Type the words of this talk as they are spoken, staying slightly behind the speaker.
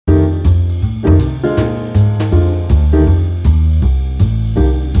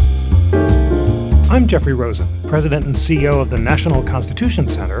Jeffrey Rosen, President and CEO of the National Constitution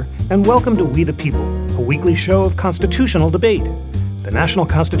Center, and welcome to We the People, a weekly show of constitutional debate. The National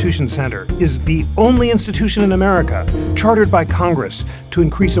Constitution Center is the only institution in America chartered by Congress to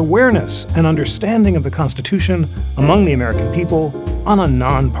increase awareness and understanding of the Constitution among the American people on a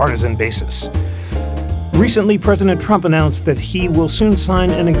nonpartisan basis. Recently, President Trump announced that he will soon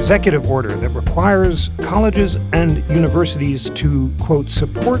sign an executive order that requires colleges and universities to, quote,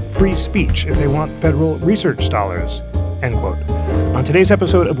 support free speech if they want federal research dollars, end quote. On today's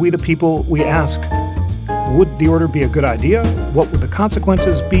episode of We the People, we ask, would the order be a good idea? What would the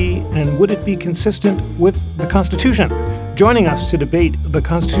consequences be? And would it be consistent with the Constitution? Joining us to debate the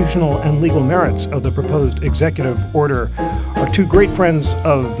constitutional and legal merits of the proposed executive order are two great friends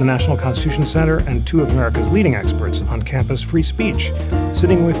of the National Constitution Center and two of America's leading experts on campus free speech.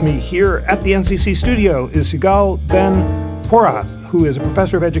 Sitting with me here at the NCC studio is Sigal Ben-Porath, who is a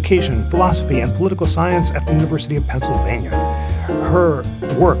professor of education, philosophy, and political science at the University of Pennsylvania. Her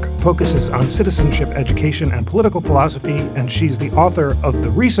work focuses on citizenship education and political philosophy, and she's the author of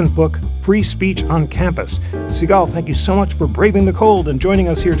the recent book, Free Speech on Campus. Sigal, thank you so much for braving the cold and joining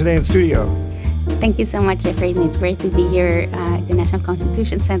us here today in studio. Thank you so much, Jeffrey. It's great to be here at the National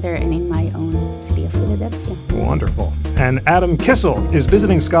Constitution Center and in my own city of Philadelphia. Wonderful. And Adam Kissel is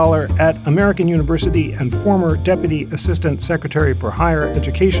visiting scholar at American University and former Deputy Assistant Secretary for Higher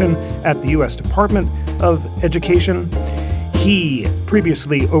Education at the U.S. Department of Education. He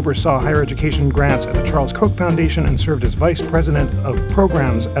previously oversaw higher education grants at the Charles Koch Foundation and served as Vice President of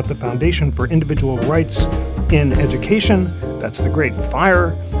Programs at the Foundation for Individual Rights in Education. That's the Great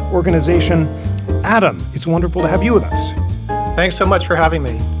FIRE organization. Adam, it's wonderful to have you with us. Thanks so much for having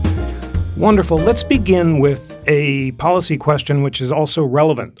me. Wonderful. Let's begin with a policy question which is also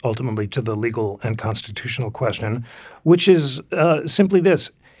relevant ultimately to the legal and constitutional question, which is simply this.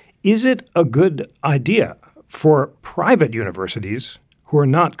 Is it a good idea for private universities who are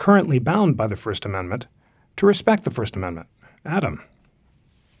not currently bound by the First Amendment to respect the First Amendment? Adam.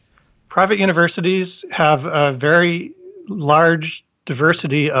 Private universities have a very large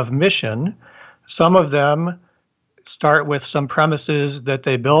diversity of mission. Some of them start with some premises that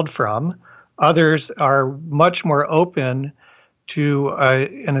they build from. Others are much more open to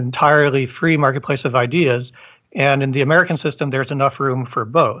an entirely free marketplace of ideas. And in the American system, there's enough room for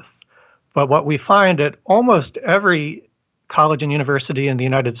both. But what we find at almost every college and university in the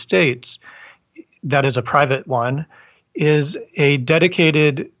United States that is a private one is a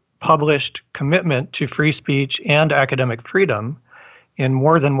dedicated published commitment to free speech and academic freedom in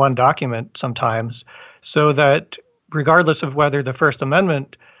more than one document sometimes, so that regardless of whether the First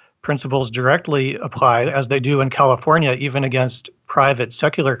Amendment principles directly apply, as they do in California, even against private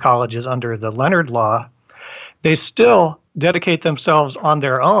secular colleges under the Leonard Law, they still dedicate themselves on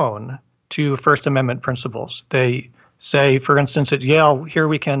their own to First Amendment principles. They say, for instance, at Yale, here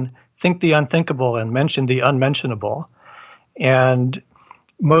we can think the unthinkable and mention the unmentionable. And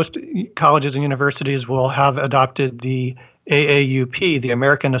most colleges and universities will have adopted the AAUP, the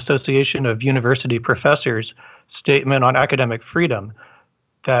American Association of University Professors, statement on academic freedom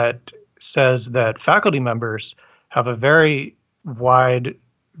that says that faculty members have a very wide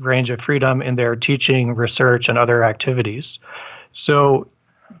range of freedom in their teaching, research, and other activities. So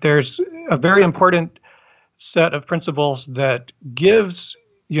there's a very important set of principles that gives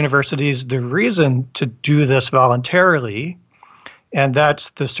universities the reason to do this voluntarily, and that's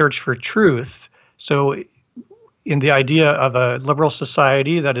the search for truth. So in the idea of a liberal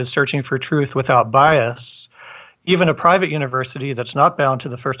society that is searching for truth without bias, even a private university that's not bound to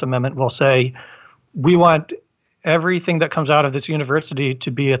the First Amendment will say, we want everything that comes out of this university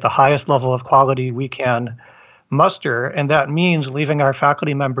to be at the highest level of quality we can muster, and that means leaving our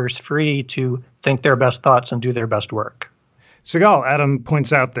faculty members free to think their best thoughts and do their best work. Sigal, Adam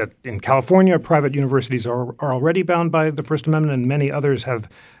points out that in California, private universities are already bound by the First Amendment, and many others have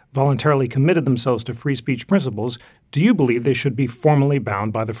voluntarily committed themselves to free speech principles. Do you believe they should be formally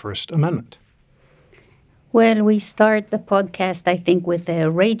bound by the First Amendment? Well, we start the podcast, I think, with a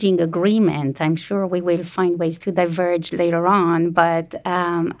raging agreement. I'm sure we will find ways to diverge later on, but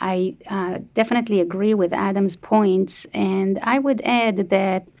I definitely agree with Adam's points. And I would add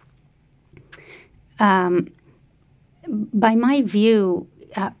that, by my view,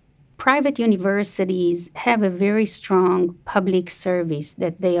 private universities have a very strong public service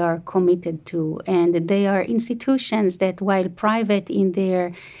that they are committed to, and they are institutions that, while private in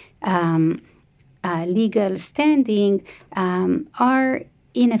their legal standing, are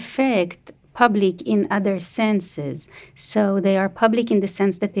in effect public in other senses. So they are public in the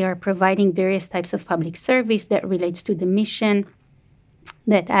sense that they are providing various types of public service that relates to the mission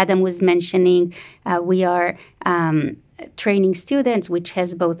that Adam was mentioning. We are training students, which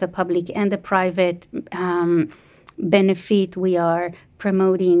has both a public and a private benefit. We are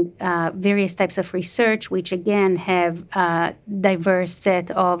promoting various types of research, which again have a diverse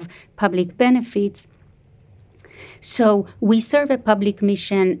set of public benefits. So we serve a public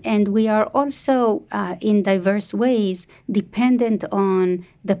mission, and we are also, in diverse ways, dependent on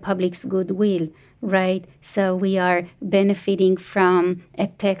the public's goodwill, right? So we are benefiting from a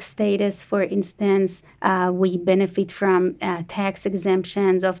tax status, for instance. We benefit from tax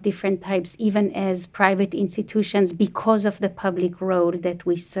exemptions of different types, even as private institutions, because of the public role that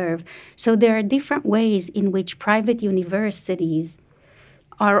we serve. So there are different ways in which private universities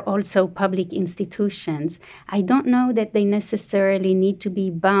are also public institutions. I don't know that they necessarily need to be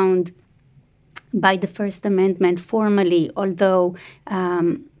bound by the First Amendment formally, although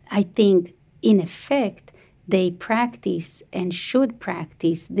I think, in effect, they practice and should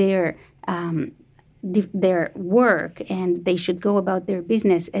practice their work, and they should go about their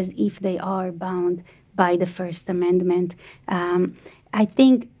business as if they are bound by the First Amendment. I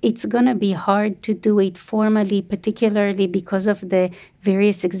think it's going to be hard to do it formally, particularly because of the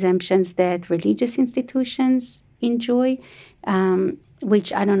various exemptions that religious institutions enjoy,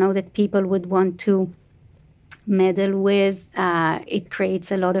 which I don't know that people would want to meddle with. It creates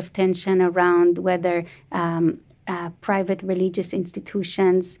a lot of tension around whether private religious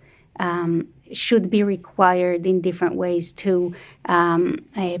institutions should be required in different ways to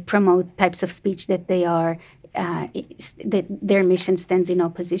promote types of speech that they are that their mission stands in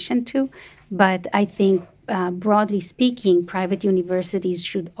opposition to. But I think, broadly speaking, private universities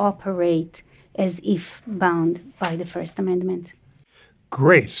should operate as if bound by the First Amendment.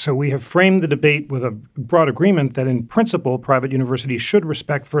 Great. So we have framed the debate with a broad agreement that in principle, private universities should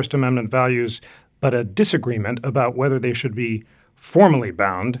respect First Amendment values, but a disagreement about whether they should be formally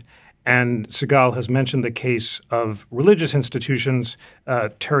bound. And Sigal has mentioned the case of religious institutions.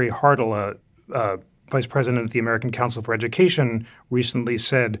 Terry Hartle, Vice President of the American Council for Education, recently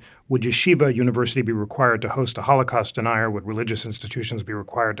said, would Yeshiva University be required to host a Holocaust denier? Would religious institutions be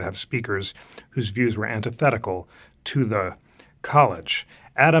required to have speakers whose views were antithetical to the college?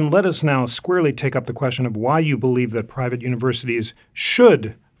 Adam, let us now squarely take up the question of why you believe that private universities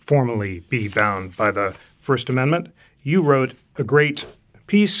should formally be bound by the First Amendment. You wrote a great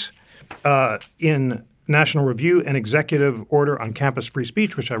piece in National Review, an executive order on campus free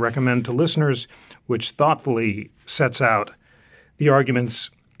speech, which I recommend to listeners, which thoughtfully sets out the arguments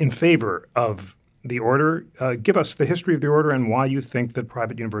in favor of the order. Give us the history of the order and why you think that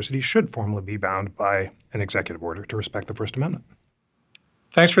private universities should formally be bound by an executive order to respect the First Amendment.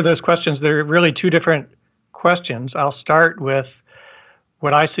 Thanks for those questions. They're really two different questions. I'll start with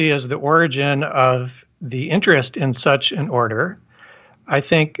what I see as the origin of the interest in such an order. I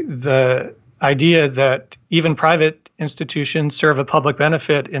think the idea that even private institutions serve a public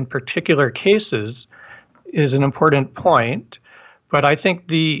benefit in particular cases is an important point. But I think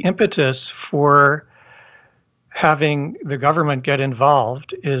the impetus for having the government get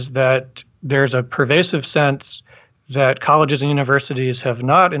involved is that there's a pervasive sense that colleges and universities have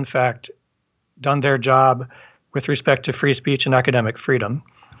not, in fact, done their job with respect to free speech and academic freedom.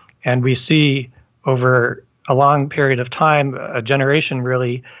 And we see over a long period of time, a generation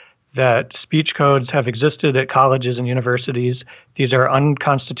really, that speech codes have existed at colleges and universities. These are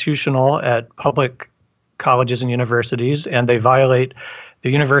unconstitutional at public colleges and universities, and they violate the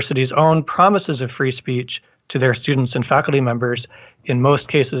university's own promises of free speech to their students and faculty members, in most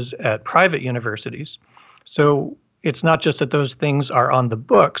cases at private universities. So it's not just that those things are on the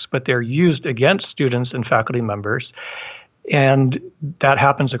books, but they're used against students and faculty members. And that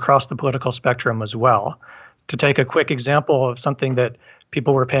happens across the political spectrum as well. To take a quick example of something that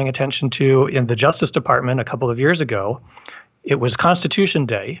people were paying attention to in the Justice Department a couple of years ago, it was Constitution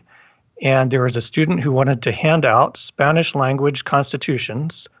Day, and there was a student who wanted to hand out Spanish language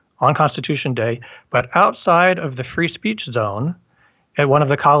constitutions on Constitution Day, but outside of the free speech zone at one of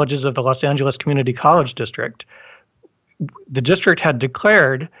the colleges of the Los Angeles Community College District. The district had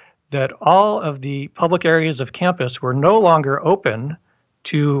declared that all of the public areas of campus were no longer open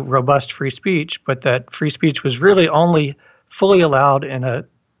to robust free speech, but that free speech was really only fully allowed in a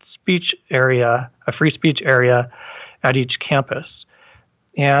speech area, a free speech area at each campus.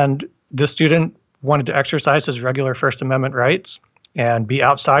 And the student wanted to exercise his regular First Amendment rights and be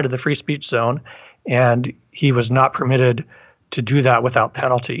outside of the free speech zone, and he was not permitted to do that without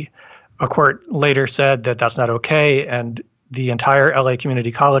penalty. A court later said that that's not okay, and the entire LA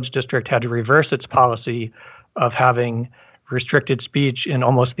Community College District had to reverse its policy of having restricted speech in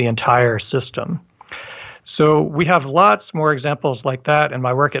almost the entire system. So we have lots more examples like that, and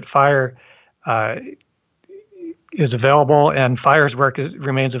my work at FIRE is available, and FIRE's work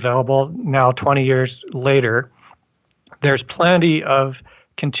remains available now 20 years later. There's plenty of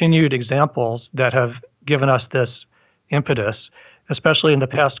continued examples that have given us this impetus, especially in the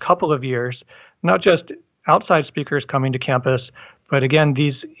past couple of years, not just outside speakers coming to campus, but again,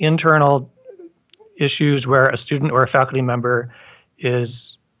 these internal issues where a student or a faculty member is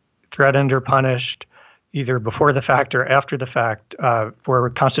threatened or punished either before the fact or after the fact for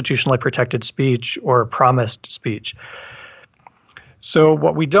constitutionally protected speech or promised speech. So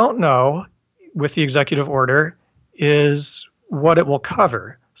what we don't know with the executive order is what it will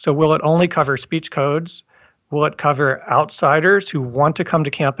cover. So will it only cover speech codes? Will it cover outsiders who want to come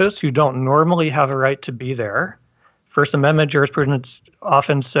to campus who don't normally have a right to be there? First Amendment jurisprudence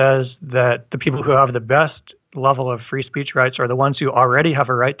often says that the people who have the best level of free speech rights are the ones who already have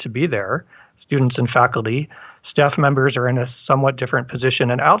a right to be there, students and faculty. Staff members are in a somewhat different position,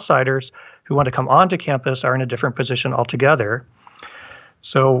 and outsiders who want to come onto campus are in a different position altogether.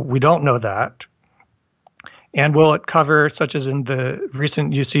 So we don't know that. And will it cover, such as in the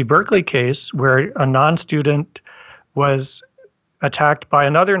recent UC Berkeley case, where a non-student was attacked by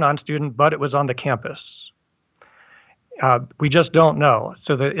another non-student, but it was on the campus? We just don't know.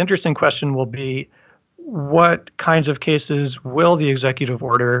 So the interesting question will be, what kinds of cases will the executive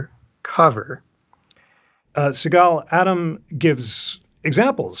order cover? Sigal, Adam gives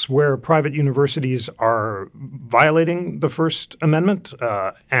examples where private universities are violating the First Amendment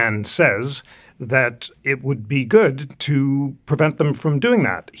and says that it would be good to prevent them from doing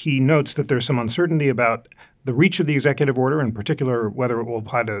that. He notes that there's some uncertainty about the reach of the executive order, in particular whether it will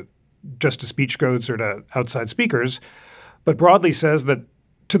apply just to speech codes or to outside speakers, but broadly says that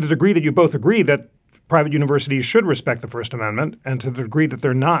to the degree that you both agree that private universities should respect the First Amendment, and to the degree that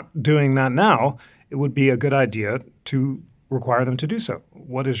they're not doing that now, it would be a good idea to require them to do so.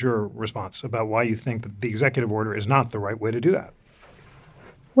 What is your response about why you think that the executive order is not the right way to do that?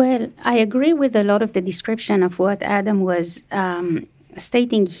 Well, I agree with a lot of the description of what Adam was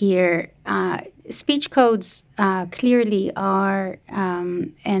stating here. Speech codes clearly are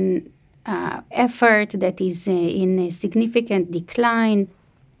an effort that is in a significant decline.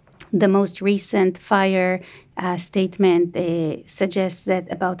 The most recent FIRE statement suggests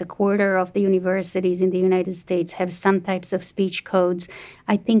that about a quarter of the universities in the United States have some types of speech codes.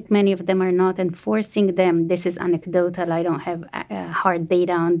 I think many of them are not enforcing them. This is anecdotal. I don't have hard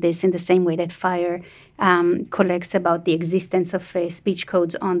data on this in the same way that FIRE collects about the existence of speech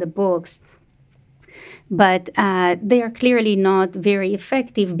codes on the books. But they are clearly not very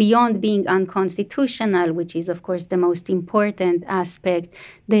effective beyond being unconstitutional, which is, of course, the most important aspect.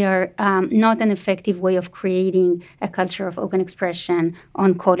 They are not an effective way of creating a culture of open expression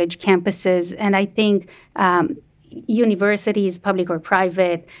on college campuses. And I think universities, public or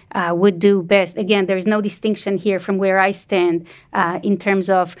private, would do best. Again, there is no distinction here from where I stand in terms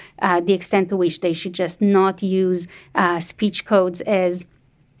of the extent to which they should just not use speech codes as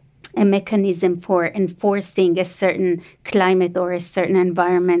a mechanism for enforcing a certain climate or a certain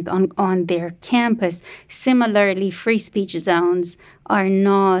environment on their campus. Similarly, free speech zones are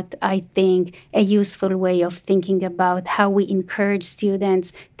not, I think, a useful way of thinking about how we encourage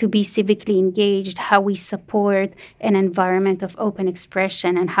students to be civically engaged, how we support an environment of open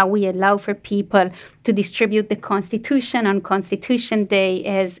expression, and how we allow for people to distribute the Constitution on Constitution Day,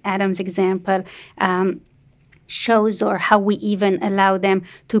 as Adam's example shows, or how we even allow them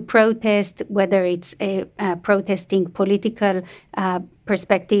to protest, whether it's protesting political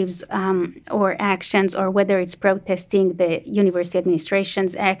perspectives or actions, or whether it's protesting the university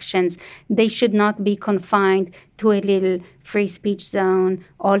administration's actions. They should not be confined to a little free speech zone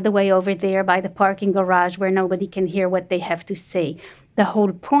all the way over there by the parking garage where nobody can hear what they have to say. The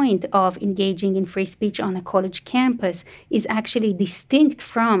whole point of engaging in free speech on a college campus is actually distinct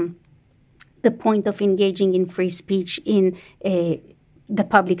from the point of engaging in free speech in the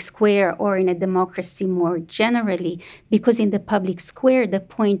public square or in a democracy more generally, because in the public square, the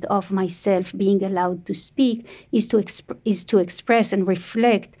point of myself being allowed to speak is to express and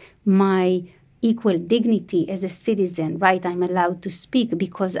reflect my equal dignity as a citizen, right? I'm allowed to speak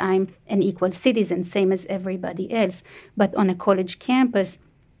because I'm an equal citizen, same as everybody else. But on a college campus,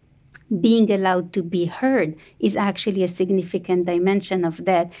 being allowed to be heard is actually a significant dimension of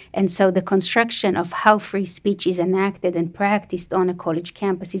that. And so the construction of how free speech is enacted and practiced on a college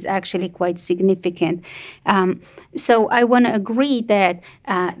campus is actually quite significant. So I want to agree that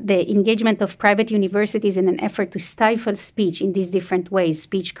the engagement of private universities in an effort to stifle speech in these different ways,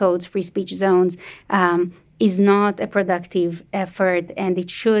 speech codes, free speech zones, is not a productive effort, and it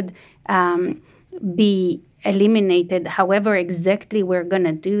should be eliminated. However, exactly we're going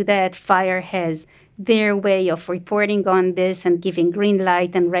to do that, FIRE has their way of reporting on this and giving green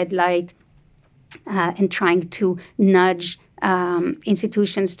light and red light and trying to nudge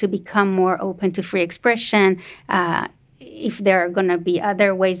institutions to become more open to free expression. If there are going to be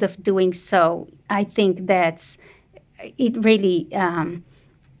other ways of doing so, I think that's it really.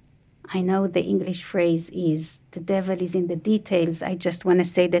 I know the English phrase is the devil is in the details. I just want to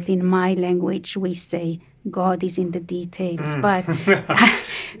say that in my language we say God is in the details. But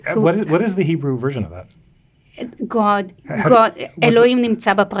what is the Hebrew version of that? God, Elohim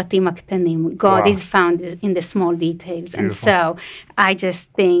nimtza b'pratim haktanim. God is found in the small details. Beautiful. And so I just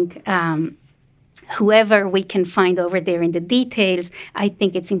think whoever we can find over there in the details, I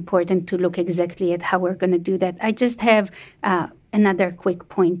think it's important to look exactly at how we're going to do that. I just have another quick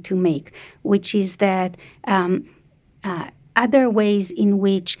point to make, which is that other ways in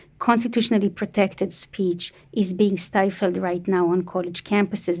which constitutionally protected speech is being stifled right now on college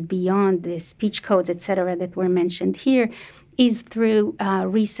campuses beyond the speech codes, et cetera, that were mentioned here, is through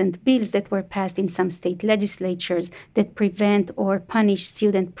recent bills that were passed in some state legislatures that prevent or punish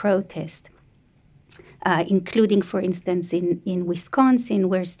student protest. Including, for instance, in Wisconsin,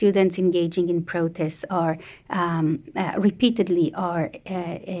 where students engaging in protests are repeatedly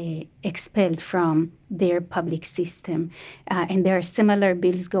expelled from their public system. And there are similar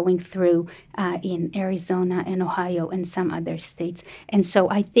bills going through in Arizona and Ohio and some other states. And so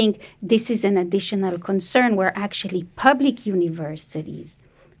I think this is an additional concern where actually public universities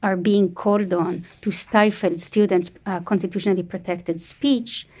are being called on to stifle students' constitutionally protected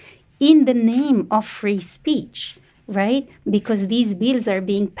speech in the name of free speech, right? Because these bills are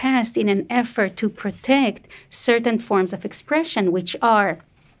being passed in an effort to protect certain forms of expression which are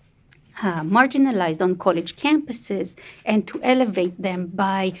marginalized on college campuses and to elevate them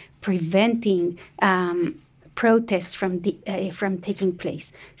by preventing protests from taking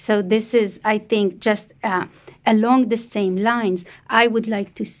place. So this is, I think, just along the same lines, I would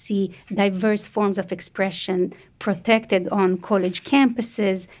like to see diverse forms of expression protected on college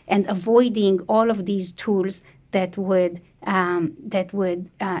campuses and avoiding all of these tools that would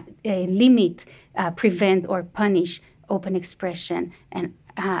limit, prevent, or punish open expression. And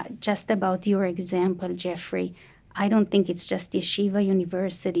just about your example, Jeffrey, I don't think it's just Yeshiva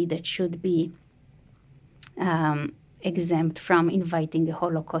University that should be exempt from inviting a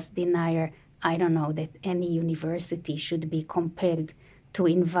Holocaust denier. I don't know that any university should be compelled to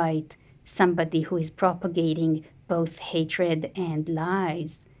invite somebody who is propagating both hatred and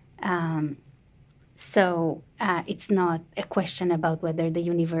lies. So it's not a question about whether the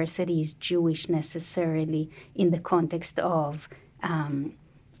university is Jewish necessarily in the context of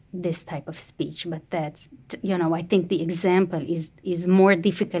this type of speech. But that's, I think the example is more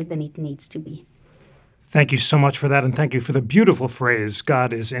difficult than it needs to be. Thank you so much for that, and thank you for the beautiful phrase,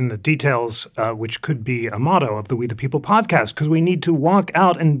 God is in the details, which could be a motto of the We the People podcast, because we need to walk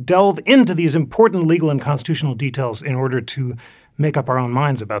out and delve into these important legal and constitutional details in order to make up our own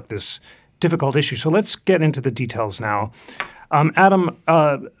minds about this difficult issue. So let's get into the details now. Adam,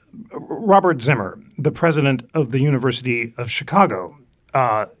 Robert Zimmer, the president of the University of Chicago,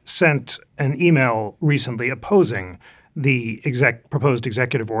 sent an email recently opposing the proposed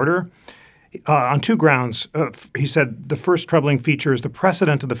executive order. On two grounds. He said the first troubling feature is the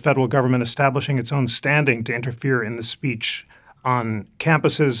precedent of the federal government establishing its own standing to interfere in the speech on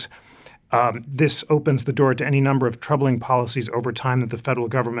campuses. This opens the door to any number of troubling policies over time that the federal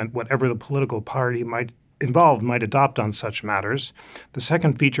government, whatever the political party might adopt on such matters. The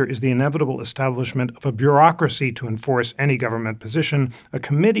second feature is the inevitable establishment of a bureaucracy to enforce any government position, a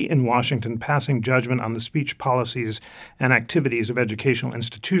committee in Washington passing judgment on the speech policies and activities of educational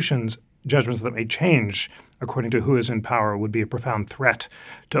institutions. Judgments that may change according to who is in power would be a profound threat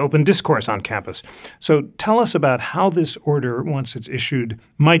to open discourse on campus. So tell us about how this order, once it's issued,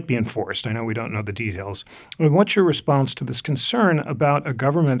 might be enforced. I know we don't know the details. And what's your response to this concern about a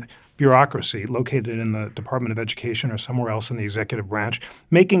government bureaucracy located in the Department of Education or somewhere else in the executive branch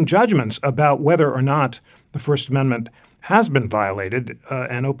making judgments about whether or not the First Amendment has been violated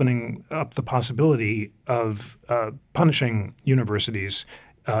and opening up the possibility of punishing universities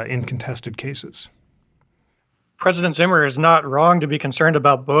in contested cases? President Zimmer is not wrong to be concerned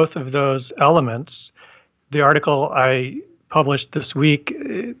about both of those elements. The article I published this week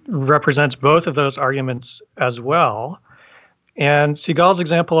represents both of those arguments as well. And Sigal's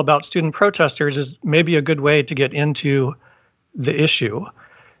example about student protesters is maybe a good way to get into the issue.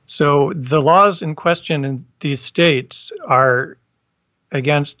 So the laws in question in these states are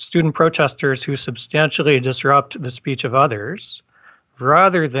against student protesters who substantially disrupt the speech of others,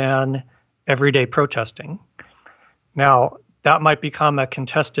 rather than everyday protesting. Now, that might become a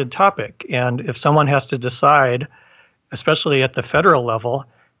contested topic, and if someone has to decide, especially at the federal level,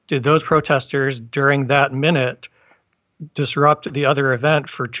 did those protesters during that minute disrupt the other event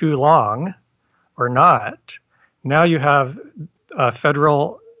for too long or not? Now you have a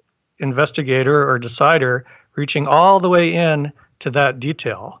federal investigator or decider reaching all the way in to that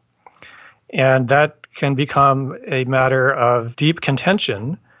detail. And that can become a matter of deep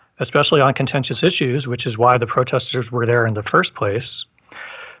contention, especially on contentious issues, which is why the protesters were there in the first place.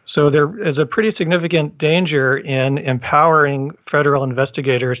 So there is a pretty significant danger in empowering federal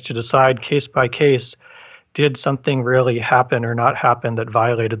investigators to decide case by case, did something really happen or not happen that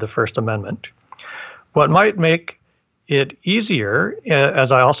violated the First Amendment? What might make it easier,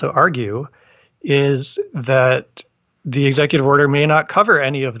 as I also argue, is that the executive order may not cover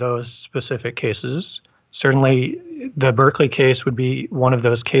any of those specific cases. Certainly, the Berkeley case would be one of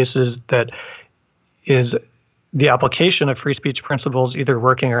those cases that is the application of free speech principles either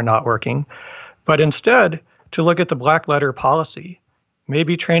working or not working, but instead to look at the black letter policy,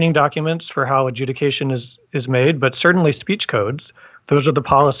 maybe training documents for how adjudication is made, but certainly speech codes. Those are the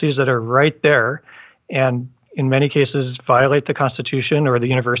policies that are right there and in many cases violate the Constitution or the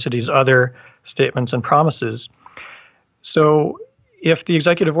university's other statements and promises. So if the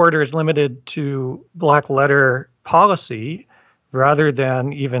executive order is limited to black letter policy rather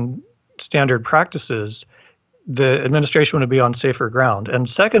than even standard practices, the administration would be on safer ground. And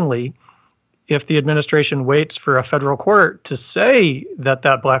secondly, if the administration waits for a federal court to say that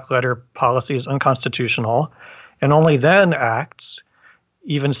that black letter policy is unconstitutional and only then acts,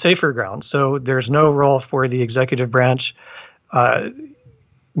 even safer ground. So there's no role for the executive branch.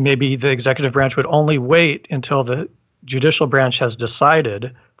 Maybe the executive branch would only wait until the judicial branch has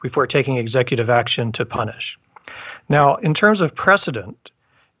decided before taking executive action to punish. Now, in terms of precedent,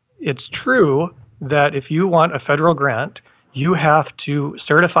 it's true that if you want a federal grant, you have to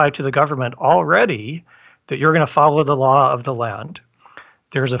certify to the government already that you're going to follow the law of the land.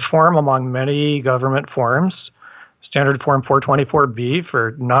 There's a form among many government forms, Standard Form 424B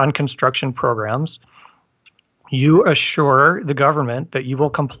for non-construction programs. You assure the government that you will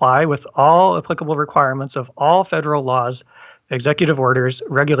comply with all applicable requirements of all federal laws, executive orders,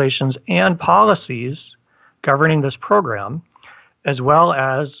 regulations, and policies governing this program, as well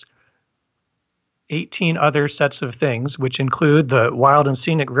as 18 other sets of things, which include the Wild and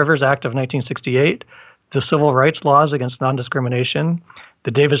Scenic Rivers Act of 1968, the Civil Rights Laws Against Non-Discrimination,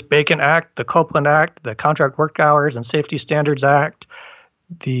 the Davis-Bacon Act, the Copeland Act, the Contract Work Hours and Safety Standards Act,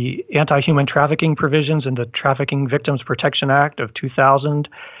 the Anti-Human Trafficking Provisions in the Trafficking Victims Protection Act of 2000,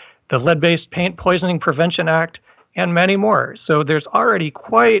 the Lead-Based Paint Poisoning Prevention Act, and many more. So there's already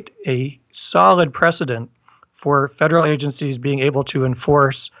quite a solid precedent for federal agencies being able to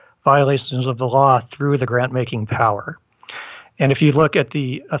enforce violations of the law through the grant-making power. And if you look at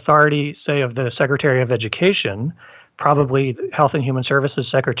the authority, say, of the Secretary of Education, probably the Health and Human Services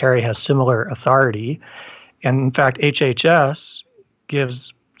Secretary has similar authority. And in fact, HHS gives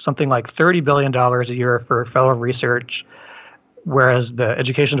something like $30 billion a year for federal research, whereas the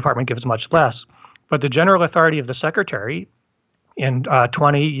Education Department gives much less. But the general authority of the Secretary in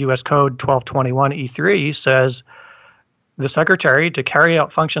 20 U.S. Code 1221E3 says, the Secretary, to carry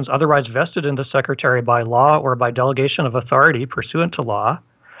out functions otherwise vested in the Secretary by law or by delegation of authority pursuant to law,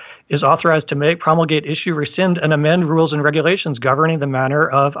 is authorized to make, promulgate, issue, rescind, and amend rules and regulations governing the manner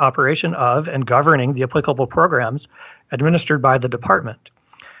of operation of and governing the applicable programs administered by the department.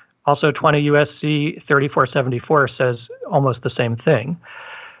 Also, 20 U.S.C. 3474 says almost the same thing.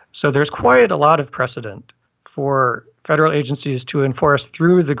 So there's quite a lot of precedent for federal agencies to enforce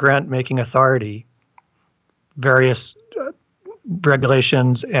through the grant-making authority various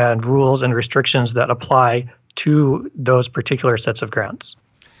regulations and rules and restrictions that apply to those particular sets of grants.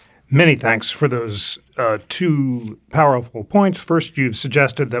 Many thanks for those two powerful points. First, you've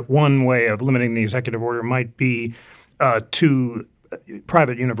suggested that one way of limiting the executive order might be to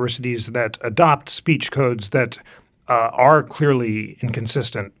private universities that adopt speech codes that are clearly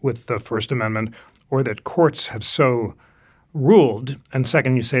inconsistent with the First Amendment or that courts have so ruled. And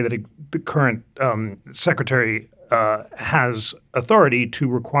second, you say that the current secretary has authority to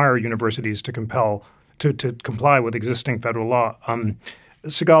require universities to comply with existing federal law.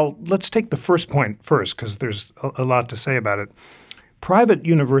 Sigal, let's take the first point first because there's a lot to say about it. Private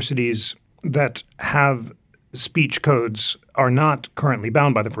universities that have speech codes are not currently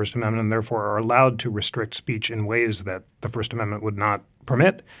bound by the First Amendment and therefore are allowed to restrict speech in ways that the First Amendment would not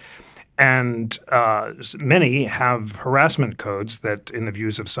permit. And many have harassment codes that, in the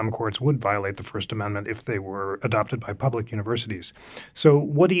views of some courts, would violate the First Amendment if they were adopted by public universities. So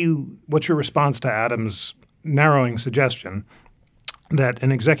what's your response to Adam's narrowing suggestion that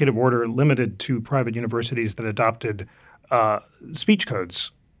an executive order limited to private universities that adopted speech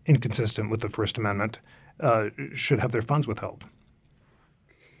codes inconsistent with the First Amendment should have their funds withheld?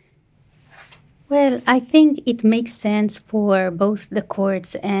 Well, I think it makes sense for both the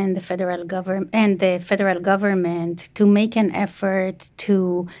courts and the federal government to make an effort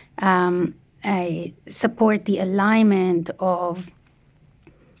to support the alignment of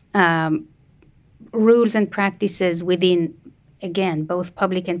rules and practices within, again, both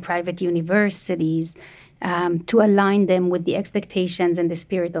public and private universities, to align them with the expectations and the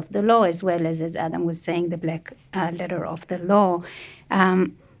spirit of the law, as well as Adam was saying, the black letter of the law.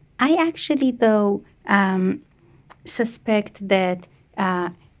 I actually, though, suspect that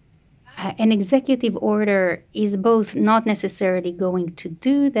an executive order is both not necessarily going to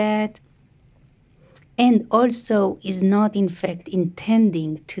do that and also is not, in fact,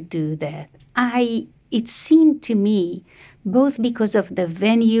 intending to do that. It seemed to me, both because of the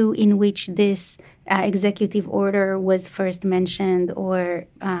venue in which this executive order was first mentioned or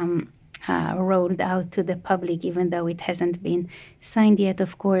rolled out to the public, even though it hasn't been signed yet,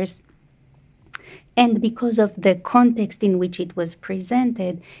 of course, and because of the context in which it was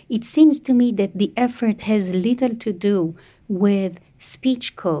presented, it seems to me that the effort has little to do with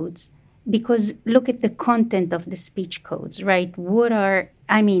speech codes, because look at the content of the speech codes, right?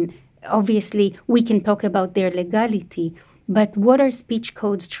 Obviously, we can talk about their legality, but what are speech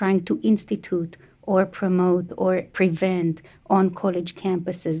codes trying to institute or promote or prevent on college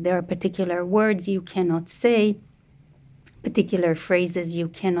campuses? There are particular words you cannot say, particular phrases you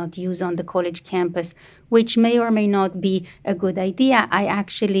cannot use on the college campus, which may or may not be a good idea. I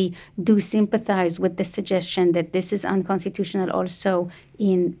actually do sympathize with the suggestion that this is unconstitutional also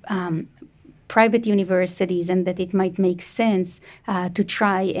in private universities, and that it might make sense to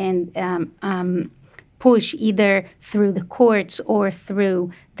try and push either through the courts or through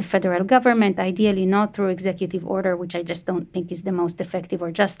the federal government, ideally not through executive order, which I just don't think is the most effective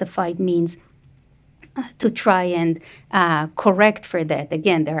or justified means to try and correct for that.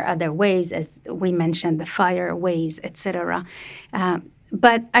 Again, there are other ways, as we mentioned, the fire ways, etc.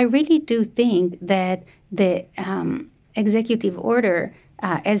 But I really do think that the executive order,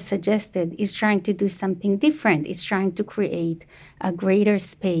 as suggested, is trying to do something different. It's trying to create a greater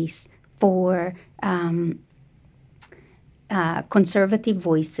space for conservative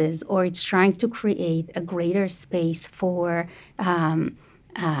voices, or it's trying to create a greater space for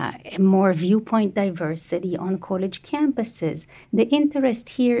more viewpoint diversity on college campuses. The interest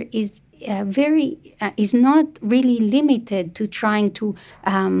here is is not really limited to trying to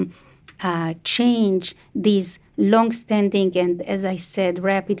change these long-standing and, as I said,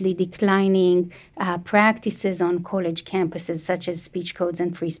 rapidly declining practices on college campuses, such as speech codes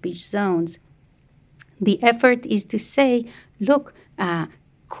and free speech zones. The effort is to say, look,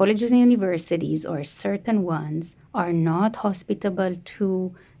 colleges and universities, or certain ones, are not hospitable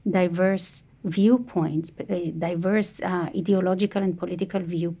to diverse viewpoints, diverse ideological and political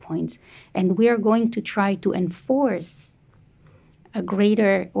viewpoints, and we are going to try to enforce a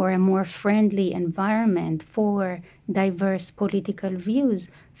greater or a more friendly environment for diverse political views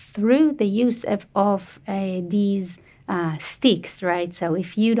through the use of these sticks, right? So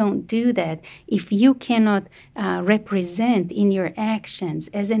if you don't do that, if you cannot represent in your actions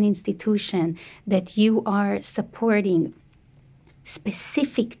as an institution that you are supporting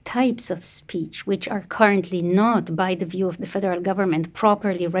specific types of speech which are currently not, by the view of the federal government,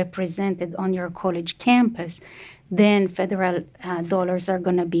 properly represented on your college campus, then federal dollars are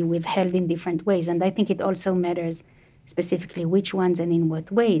going to be withheld in different ways. And I think it also matters specifically which ones and in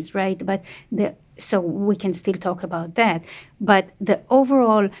what ways, right? But so we can still talk about that. But the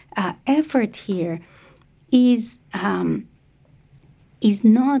overall effort here is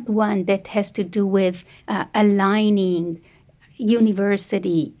not one that has to do with aligning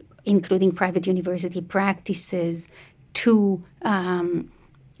university, including private university practices, to the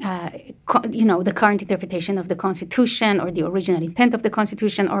current interpretation of the Constitution or the original intent of the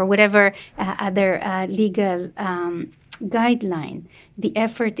Constitution or whatever other legal guideline. The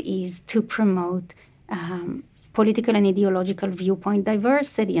effort is to promote political and ideological viewpoint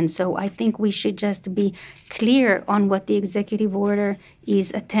diversity. And so I think we should just be clear on what the executive order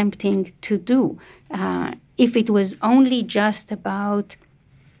is attempting to do. If it was only just about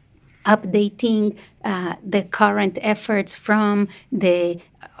updating the current efforts from the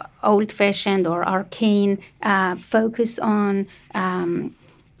old-fashioned or arcane focus on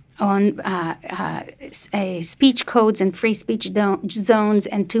on speech codes and free speech zones,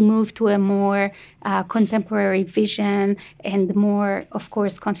 and to move to a more contemporary vision and more, of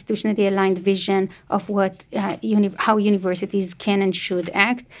course, constitutionally aligned vision of what how universities can and should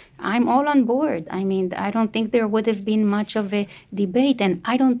act, I'm all on board. I mean, I don't think there would have been much of a debate, and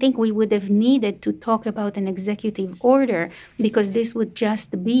I don't think we would have needed to talk about an executive order, because this would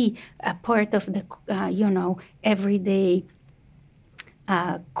just be a part of the, everyday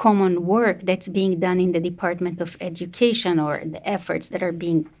common work that's being done in the Department of Education, or the efforts that are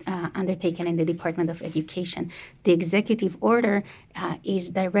being undertaken in the Department of Education. The executive order is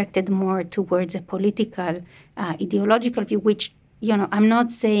directed more towards a political, ideological view, which, I'm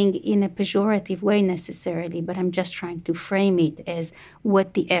not saying in a pejorative way necessarily, but I'm just trying to frame it as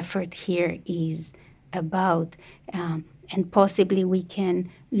what the effort here is about. And possibly we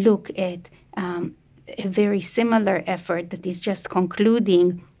can look at a very similar effort that is just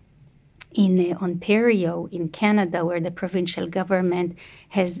concluding in Ontario, in Canada, where the provincial government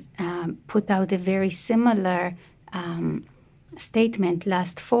has put out a very similar statement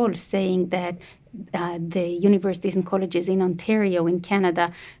last fall, saying that the universities and colleges in Ontario, in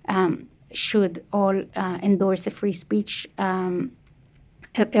Canada, should all endorse a free speech,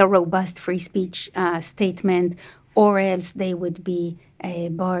 a robust free speech statement, or else they would be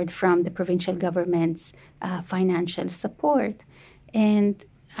barred from the provincial government's financial support. And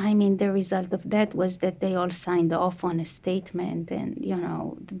I mean, the result of that was that they all signed off on a statement, and,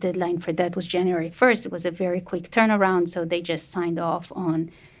 the deadline for that was January 1st. It was a very quick turnaround, so they just signed off on,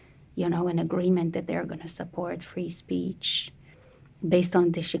 an agreement that they're going to support free speech based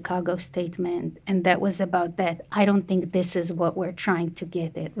on the Chicago statement, and that was about that. I don't think this is what we're trying to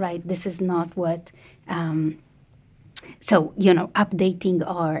get at, right? This is not what... So, updating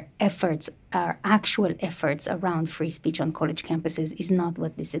our efforts, our actual efforts around free speech on college campuses is not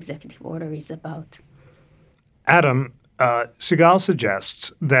what this executive order is about. Adam, Sigal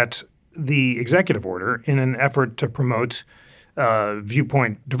suggests that the executive order, in an effort to promote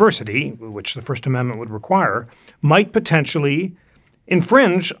viewpoint diversity, which the First Amendment would require, might potentially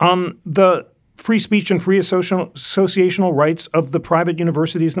infringe on the free speech and free associational rights of the private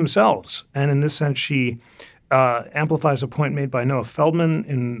universities themselves. And in this sense, she amplifies a point made by Noah Feldman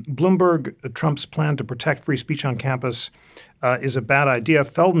in Bloomberg. Trump's plan to protect free speech on campus is a bad idea.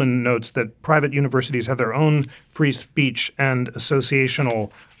 Feldman notes that private universities have their own free speech and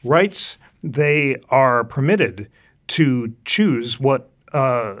associational rights. They are permitted to choose what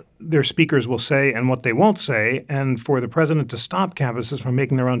their speakers will say and what they won't say, and for the president to stop campuses from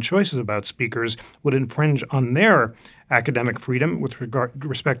making their own choices about speakers would infringe on their academic freedom with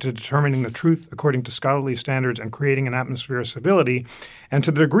respect to determining the truth according to scholarly standards and creating an atmosphere of civility. And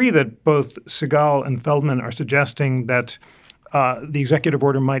to the degree that both Sigal and Feldman are suggesting that the executive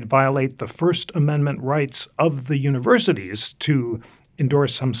order might violate the First Amendment rights of the universities to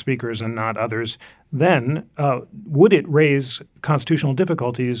endorse some speakers and not others, then would it raise constitutional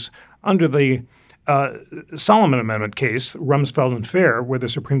difficulties under the Solomon Amendment case, Rumsfeld and Fair, where the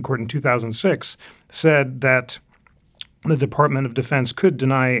Supreme Court in 2006 said that the Department of Defense could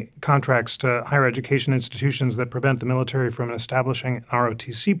deny contracts to higher education institutions that prevent the military from establishing an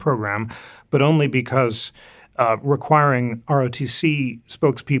ROTC program, but only because requiring ROTC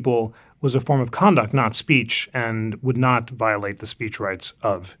spokespeople was a form of conduct, not speech, and would not violate the speech rights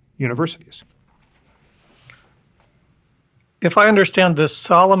of universities. If I understand the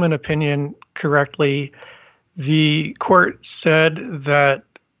Solomon opinion correctly, the court said that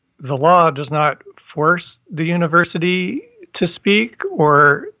the law does not force the university to speak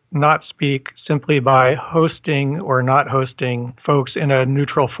or not speak simply by hosting or not hosting folks in a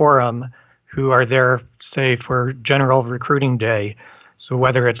neutral forum who are there, say, for general recruiting day. So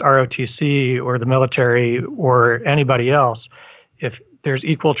whether it's ROTC or the military or anybody else, if there's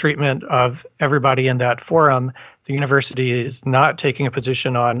equal treatment of everybody in that forum, the university is not taking a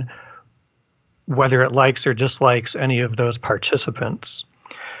position on whether it likes or dislikes any of those participants.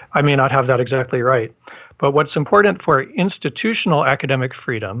 I may not have that exactly right. But what's important for institutional academic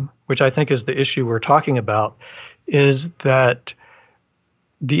freedom, which I think is the issue we're talking about, is that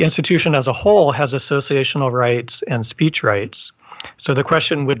the institution as a whole has associational rights and speech rights. So the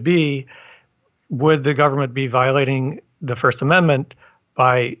question would be, would the government be violating the First Amendment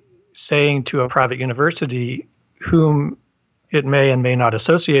by saying to a private university whom it may and may not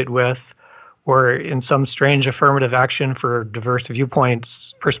associate with, or in some strange affirmative action for diverse viewpoints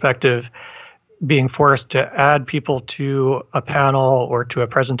perspective, being forced to add people to a panel or to a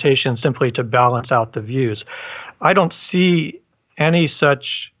presentation simply to balance out the views? I don't see any such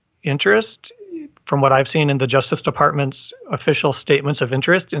interest from what I've seen in the Justice Department's official statements of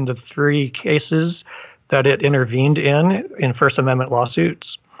interest in the 3 cases that it intervened in First Amendment lawsuits.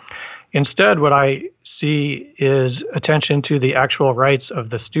 Instead, what I see is attention to the actual rights of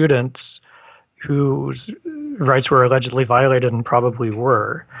the students whose rights were allegedly violated and probably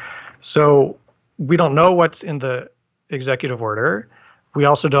were. So we don't know what's in the executive order. We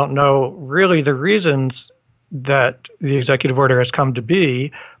also don't know really the reasons that the executive order has come to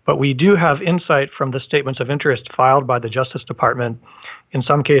be, but we do have insight from the statements of interest filed by the Justice Department, in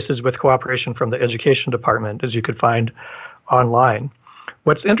some cases with cooperation from the Education Department, as you could find online.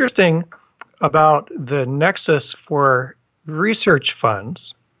 What's interesting about the nexus for research funds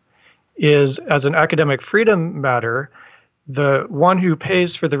is, as an academic freedom matter, the one who pays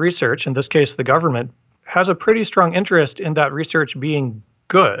for the research, in this case the government, has a pretty strong interest in that research being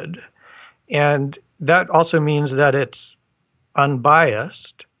good. And that also means that it's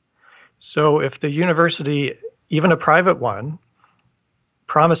unbiased. So if the university, even a private one,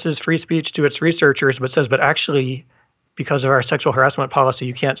 promises free speech to its researchers, but says, but actually, because of our sexual harassment policy,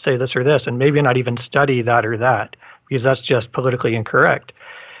 you can't say this or this, and maybe not even study that or that, because that's just politically incorrect,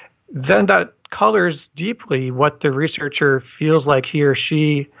 then that colors deeply what the researcher feels like he or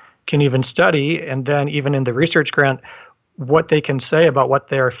she can even study, and then even in the research grant, what they can say about what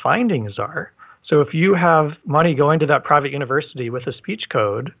their findings are. So if you have money going to that private university with a speech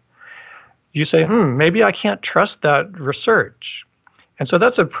code, you say, maybe I can't trust that research. And so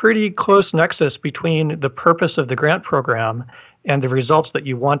that's a pretty close nexus between the purpose of the grant program and the results that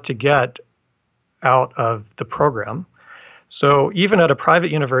you want to get out of the program. So even at a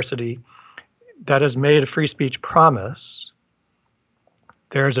private university that has made a free speech promise,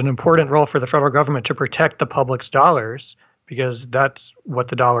 there's an important role for the federal government to protect the public's dollars, because that's what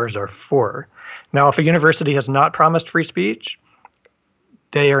the dollars are for. Now, if a university has not promised free speech,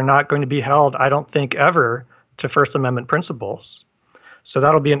 they are not going to be held, I don't think, ever to First Amendment principles. So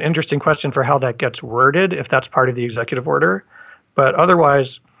that'll be an interesting question for how that gets worded, if that's part of the executive order. But otherwise,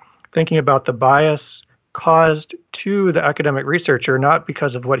 thinking about the bias caused to the academic researcher, not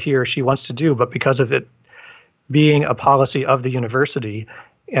because of what he or she wants to do, but because of it being a policy of the university,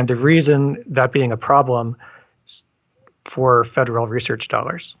 and the reason that being a problem for federal research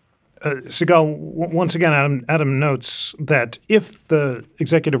dollars. Sigal, once again, Adam notes that if the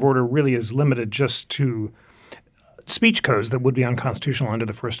executive order really is limited just to speech codes that would be unconstitutional under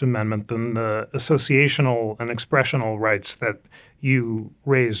the First Amendment, then the associational and expressional rights that you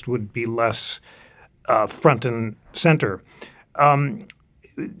raised would be less front and center.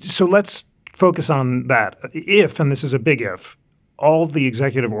 So let's focus on that. If, and this is a big if, all the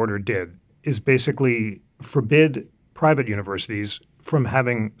executive order did is basically forbid private universities from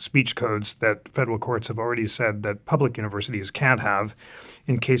having speech codes that federal courts have already said that public universities can't have,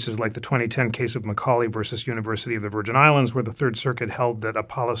 in cases like the 2010 case of Macaulay versus University of the Virgin Islands, where the Third Circuit held that a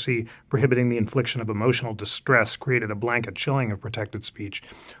policy prohibiting the infliction of emotional distress created a blanket chilling of protected speech.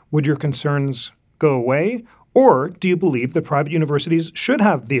 Would your concerns go away? Or do you believe that private universities should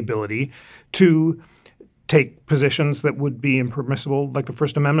have the ability to take positions that would be impermissible, like the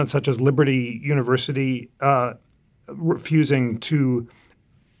First Amendment, such as Liberty University refusing to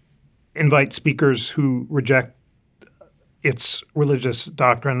invite speakers who reject its religious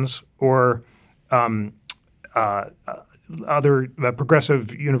doctrines, or other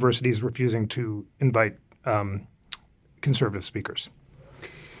progressive universities refusing to invite conservative speakers?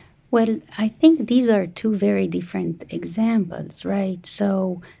 Well, I think these are two very different examples, right?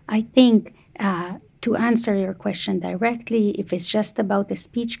 So I think to answer your question directly, if it's just about the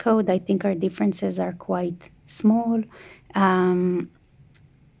speech code, I think our differences are quite small. I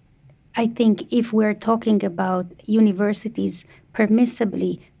think if we're talking about universities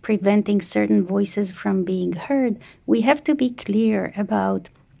permissibly preventing certain voices from being heard, we have to be clear about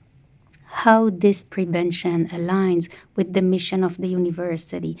how this prevention aligns with the mission of the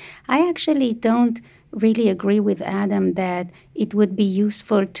university. I actually don't really agree with Adam that it would be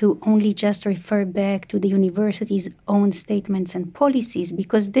useful to only just refer back to the university's own statements and policies,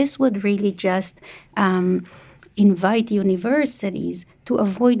 because this would really just invite universities to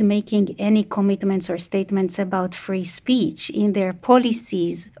avoid making any commitments or statements about free speech in their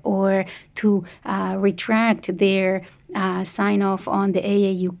policies, or to retract their sign off on the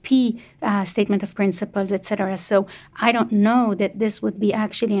AAUP statement of principles, etc. So I don't know that this would be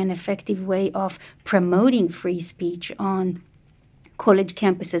actually an effective way of promoting free speech on college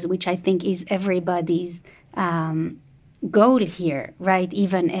campuses, which I think is everybody's goal here, right?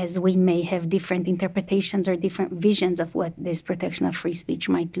 Even as we may have different interpretations or different visions of what this protection of free speech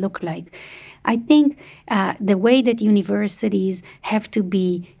might look like. I think the way that universities have to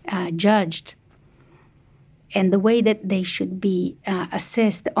be judged and the way that they should be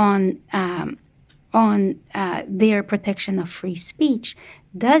assessed on their protection of free speech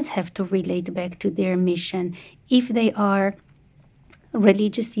does have to relate back to their mission. If they are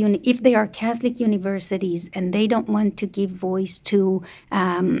if they are Catholic universities and they don't want to give voice to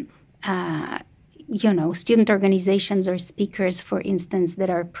student organizations or speakers, for instance, that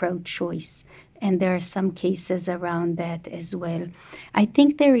are pro-choice. And there are some cases around that as well. I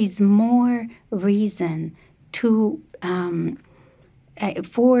think there is more reason to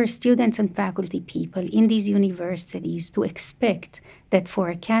for students and faculty people in these universities to expect that for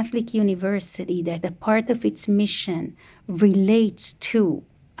a Catholic university that a part of its mission relates to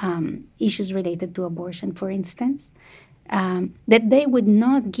issues related to abortion, for instance, that they would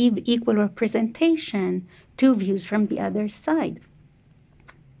not give equal representation to views from the other side.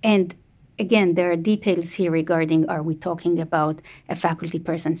 And again, there are details here regarding, are we talking about a faculty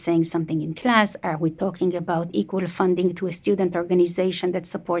person saying something in class? Are we talking about equal funding to a student organization that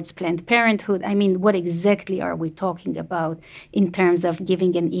supports Planned Parenthood? I mean, what exactly are we talking about in terms of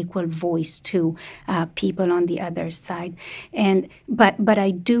giving an equal voice to people on the other side? But I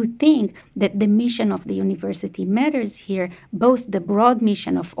do think that the mission of the university matters here, both the broad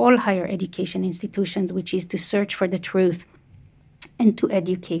mission of all higher education institutions, which is to search for the truth and to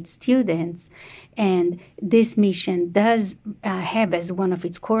educate students. And this mission does have as one of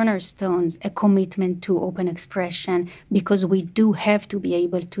its cornerstones a commitment to open expression, because we do have to be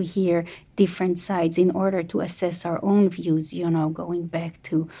able to hear different sides in order to assess our own views, going back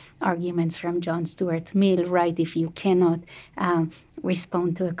to arguments from John Stuart Mill, right? If you cannot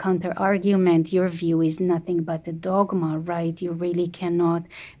respond to a counter-argument, your view is nothing but a dogma, right? You really cannot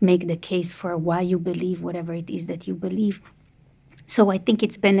make the case for why you believe whatever it is that you believe. So I think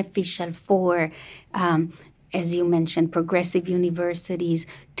it's beneficial for, as you mentioned, progressive universities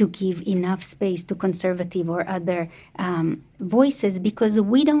to give enough space to conservative or other voices, because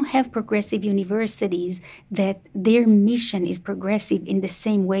we don't have progressive universities that their mission is progressive in the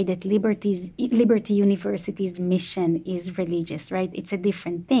same way that Liberty University's mission is religious, right? It's a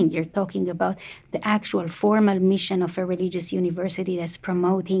different thing. You're talking about the actual formal mission of a religious university that's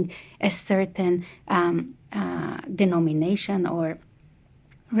promoting a certain denomination or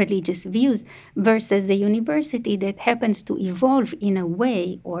religious views, versus a university that happens to evolve in a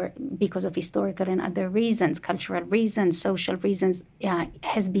way, or because of historical and other reasons, cultural reasons, social reasons,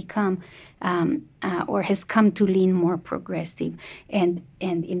 has become or has come to lean more progressive. And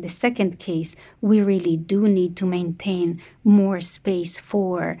in the second case, we really do need to maintain more space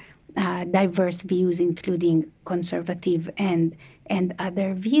for diverse views, including conservative and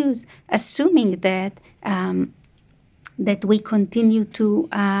other views, assuming that that we continue to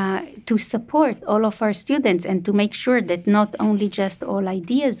support all of our students and to make sure that not only just all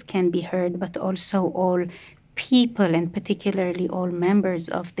ideas can be heard, but also all people, and particularly all members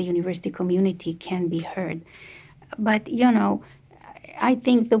of the university community, can be heard. But, I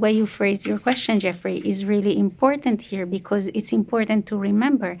think the way you phrase your question, Jeffrey, is really important here, because it's important to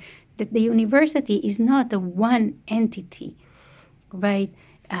remember that the university is not a one entity, right?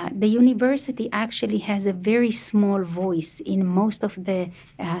 The university actually has a very small voice in most of the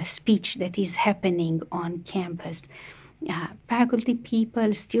speech that is happening on campus. Faculty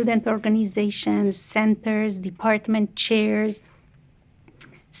people, student organizations, centers, department chairs,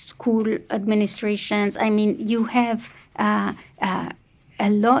 school administrations. I mean, you have a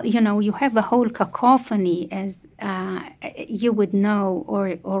lot, you have a whole cacophony, as you would know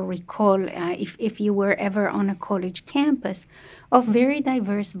or recall if you were ever on a college campus, of very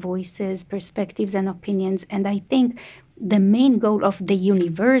diverse voices, perspectives, and opinions. And I think the main goal of the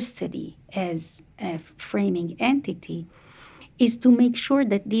university as a framing entity is to make sure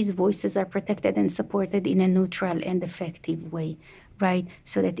that these voices are protected and supported in a neutral and effective way, right?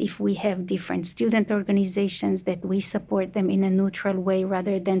 So that if we have different student organizations, that we support them in a neutral way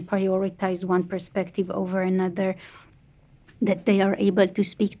rather than prioritize one perspective over another, that they are able to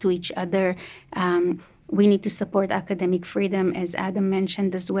speak to each other. We need to support academic freedom, as Adam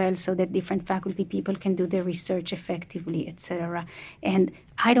mentioned as well, so that different faculty people can do their research effectively, etc. And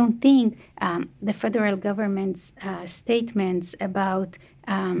I don't think the federal government's statements about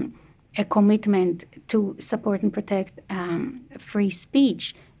a commitment to support and protect free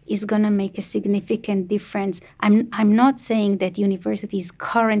speech is going to make a significant difference. I'm not saying that universities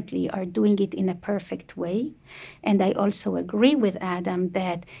currently are doing it in a perfect way. And I also agree with Adam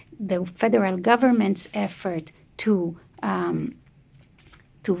that the federal government's effort to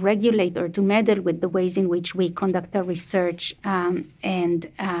regulate or to meddle with the ways in which we conduct our research and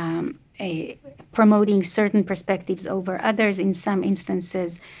promoting certain perspectives over others in some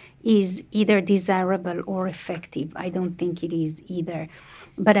instances is either desirable or effective. I don't think it is either.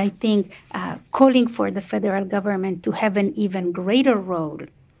 But I think calling for the federal government to have an even greater role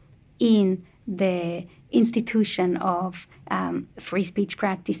in the institution of free speech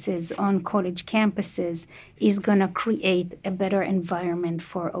practices on college campuses is going to create a better environment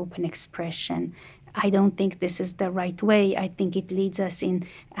for open expression. I don't think this is the right way. I think it leads us in,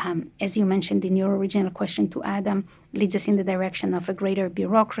 as you mentioned in your original question to Adam, leads us in the direction of a greater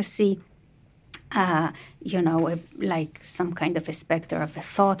bureaucracy, like some kind of a specter of a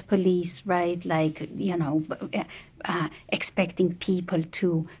thought police, right? Like, expecting people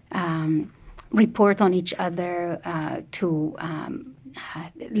to report on each other, to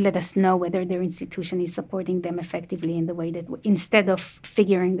let us know whether their institution is supporting them effectively in the way that, instead of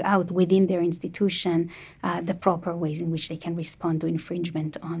figuring out within their institution the proper ways in which they can respond to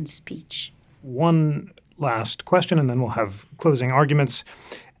infringement on speech. One last question, and then we'll have closing arguments.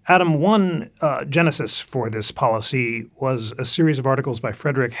 Adam, one genesis for this policy was a series of articles by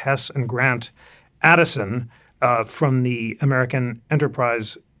Frederick Hess and Grant Addison from the American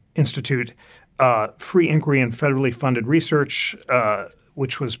Enterprise Institute, Free Inquiry and Federally Funded Research,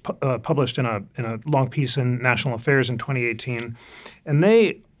 which was published in a long piece in National Affairs in 2018. And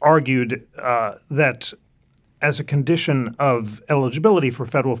they argued that as a condition of eligibility for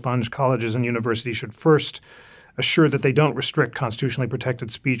federal funds, colleges and universities should first assure that they don't restrict constitutionally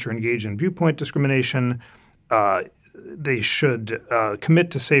protected speech or engage in viewpoint discrimination. They should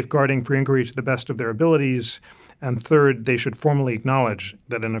commit to safeguarding free inquiry to the best of their abilities. And third, they should formally acknowledge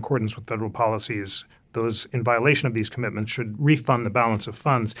that in accordance with federal policies, those in violation of these commitments should refund the balance of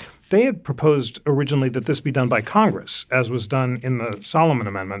funds. They had proposed originally that this be done by Congress, as was done in the Solomon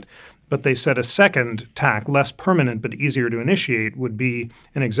Amendment. But they said a second tack, less permanent but easier to initiate, would be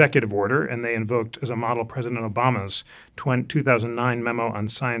an executive order, and they invoked as a model President Obama's 2009 memo on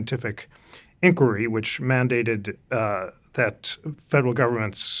scientific inquiry, which mandated that federal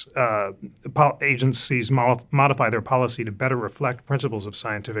governments, agencies modify their policy to better reflect principles of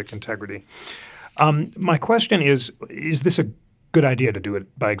scientific integrity. My question is this a good idea to do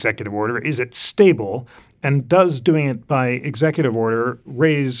it by executive order? Is it stable? And does doing it by executive order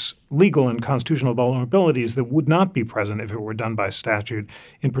raise legal and constitutional vulnerabilities that would not be present if it were done by statute,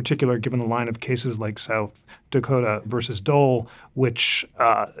 in particular given the line of cases like South Dakota versus Dole, which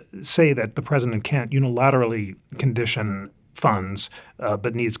say that the president can't unilaterally condition funds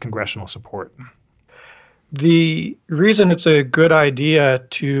but needs congressional support? The reason it's a good idea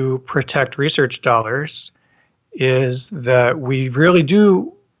to protect research dollars is that we really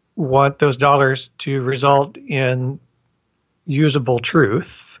do want those dollars to result in usable truth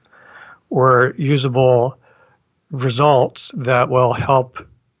or usable results that will help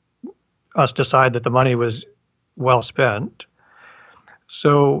us decide that the money was well spent.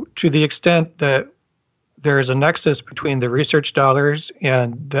 So to the extent that there is a nexus between the research dollars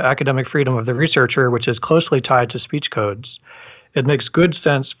and the academic freedom of the researcher, which is closely tied to speech codes, it makes good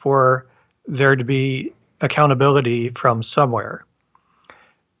sense for there to be accountability from somewhere.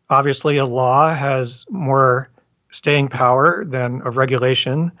 Obviously, a law has more staying power than a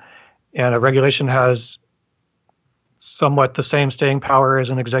regulation, and a regulation has somewhat the same staying power as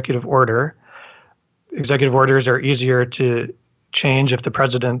an executive order. Executive orders are easier to change if the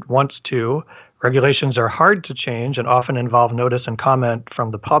president wants to. Regulations are hard to change and often involve notice and comment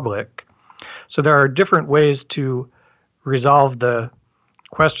from the public. So there are different ways to resolve the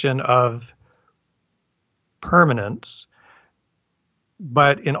question of permanence.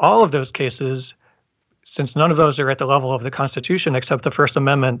 But in all of those cases, since none of those are at the level of the Constitution except the First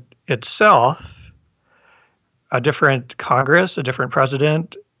Amendment itself, a different Congress, a different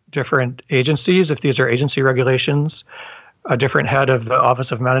president, different agencies, if these are agency regulations, a different head of the Office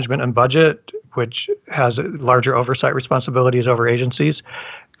of Management and Budget, which has larger oversight responsibilities over agencies,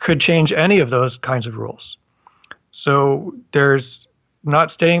 could change any of those kinds of rules. So there's not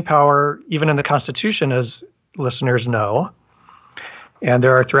staying power even in the Constitution, as listeners know. And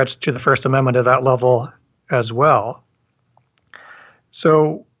there are threats to the First Amendment at that level as well.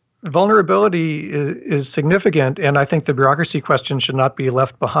 So vulnerability is significant, and I think the bureaucracy question should not be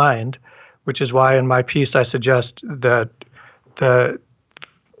left behind, which is why in my piece I suggest that the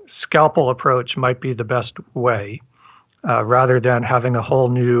scalpel approach might be the best way, rather than having a whole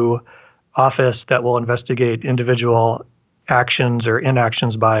new office that will investigate individual actions or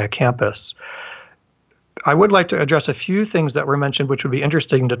inactions by a campus. I would like to address a few things that were mentioned which would be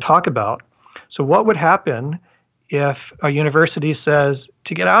interesting to talk about. So what would happen if a university says,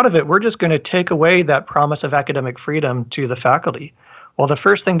 to get out of it, we're just going to take away that promise of academic freedom to the faculty? Well, the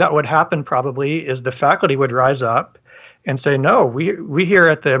first thing that would happen probably is the faculty would rise up and say, no, we here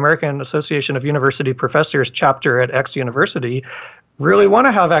at the American Association of University Professors chapter at X University really want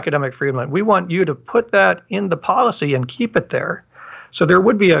to have academic freedom. We want you to put that in the policy and keep it there. So there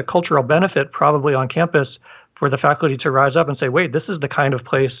would be a cultural benefit probably on campus for the faculty to rise up and say, wait, this is the kind of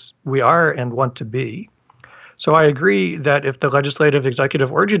place we are and want to be. So I agree that if the legislative,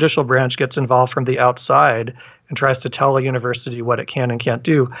 executive, or judicial branch gets involved from the outside and tries to tell a university what it can and can't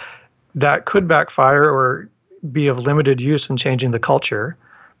do, that could backfire or be of limited use in changing the culture.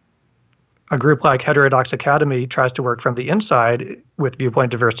 A group like Heterodox Academy tries to work from the inside with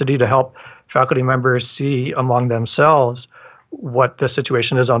viewpoint diversity to help faculty members see among themselves what the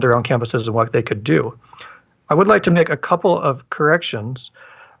situation is on their own campuses and what they could do. I would like to make a couple of corrections.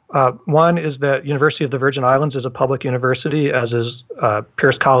 One is that University of the Virgin Islands is a public university, as is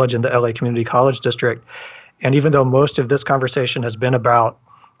Pierce College in the LA Community College District. And even though most of this conversation has been about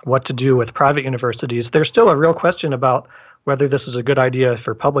what to do with private universities, there's still a real question about whether this is a good idea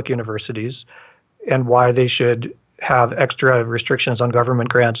for public universities and why they should have extra restrictions on government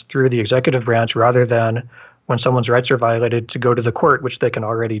grants through the executive branch rather than, when someone's rights are violated, to go to the court, which they can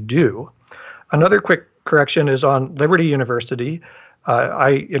already do. Another quick correction is on Liberty University.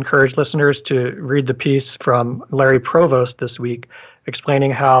 I encourage listeners to read the piece from Larry Provost this week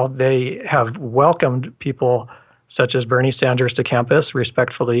explaining how they have welcomed people such as Bernie Sanders to campus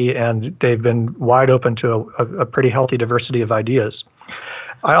respectfully, and they've been wide open to a pretty healthy diversity of ideas.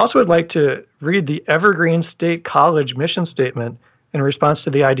 I also would like to read the Evergreen State College mission statement in response to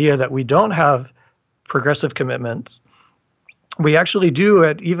the idea that we don't have progressive commitments. We actually do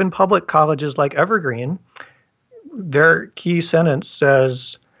at even public colleges like Evergreen. Their key sentence says,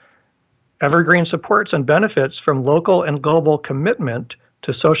 Evergreen supports and benefits from local and global commitment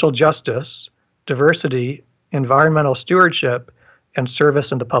to social justice, diversity, environmental stewardship, and service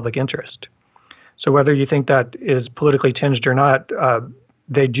in the public interest. So whether you think that is politically tinged or not,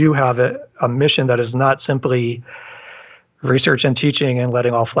 they do have a mission that is not simply research and teaching and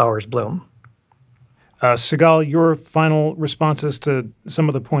letting all flowers bloom. Sigal, your final responses to some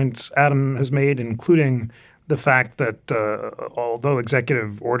of the points Adam has made, including the fact that although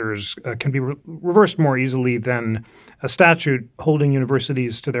executive orders can be reversed more easily than a statute, holding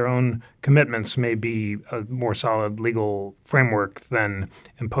universities to their own commitments may be a more solid legal framework than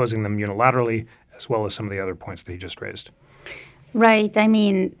imposing them unilaterally, as well as some of the other points that he just raised. Right. I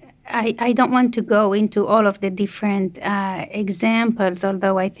mean, I don't want to go into all of the different examples,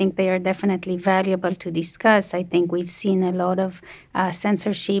 although I think they are definitely valuable to discuss. I think we've seen a lot of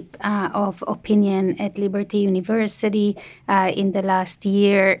censorship of opinion at Liberty University in the last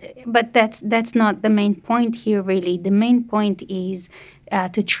year. But that's not the main point here, really. The main point is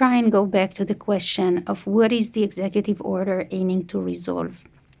to try and go back to the question of what is the executive order aiming to resolve?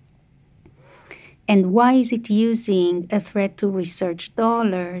 And why is it using a threat to research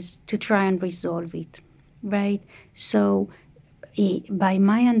dollars to try and resolve it, right? So by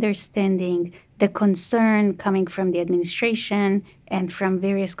my understanding, the concern coming from the administration and from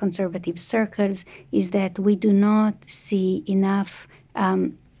various conservative circles is that we do not see enough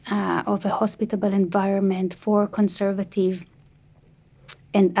of a hospitable environment for conservative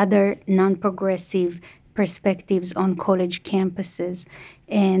and other non-progressive perspectives on college campuses.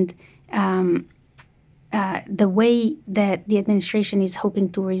 And the way that the administration is hoping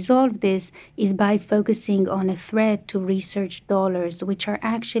to resolve this is by focusing on a threat to research dollars, which are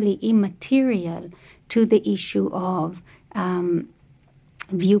actually immaterial to the issue of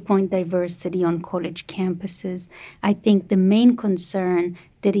viewpoint diversity on college campuses. I think the main concern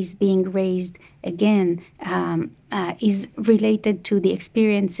that is being raised, again, is related to the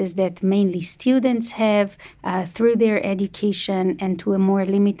experiences that mainly students have through their education, and to a more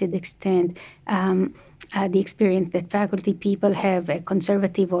limited extent, the experience that faculty people have,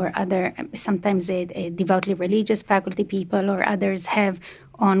 conservative or other, sometimes a devoutly religious faculty people or others have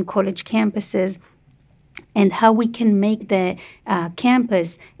on college campuses, and how we can make the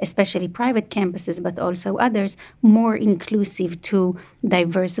campus, especially private campuses, but also others, more inclusive to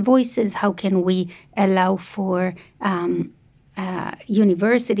diverse voices. How can we allow for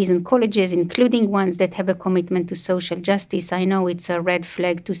universities and colleges, including ones that have a commitment to social justice? I know it's a red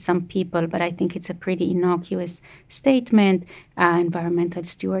flag to some people, but I think it's a pretty innocuous statement. Environmental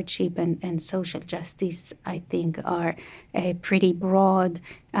stewardship and social justice, I think, are a pretty broad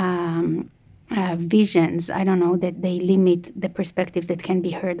visions. I don't know that they limit the perspectives that can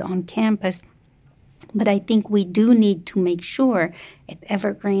be heard on campus. But I think we do need to make sure at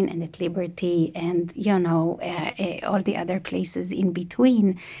Evergreen and at Liberty and, all the other places in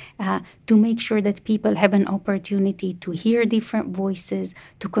between, to make sure that people have an opportunity to hear different voices,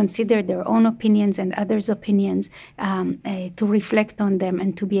 to consider their own opinions and others' opinions, to reflect on them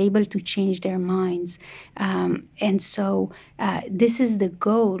and to be able to change their minds. And so this is the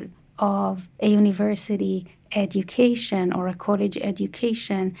goal of a university education or a college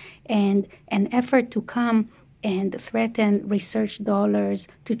education, and an effort to come and threaten research dollars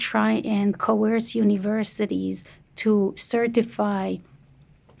to try and coerce universities to certify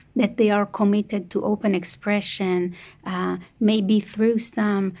that they are committed to open expression, maybe through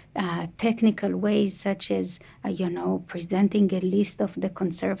some technical ways, such as, presenting a list of the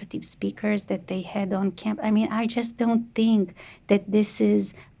conservative speakers that they had on campus. I mean, I just don't think that this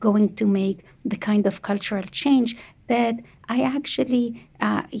is going to make the kind of cultural change that I actually,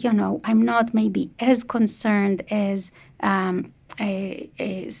 I'm not maybe as concerned as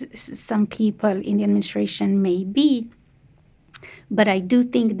some people in the administration may be. But I do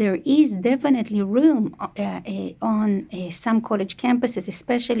think there is definitely room on some college campuses,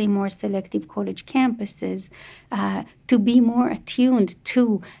 especially more selective college campuses, to be more attuned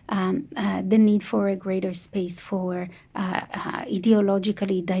to the need for a greater space for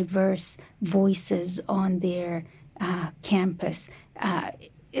ideologically diverse voices on their campus.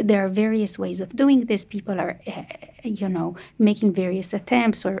 There are various ways of doing this. People are, making various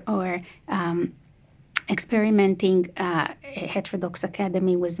attempts or experimenting. Heterodox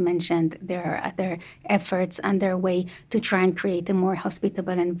Academy was mentioned. There are other efforts underway to try and create a more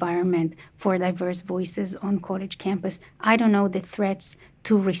hospitable environment for diverse voices on college campus. I don't know, the threats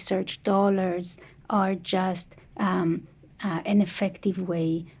to research dollars are just an effective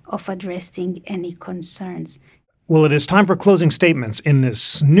way of addressing any concerns. Well, it is time for closing statements in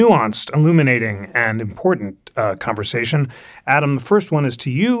this nuanced, illuminating, and important conversation. Adam, the first one is to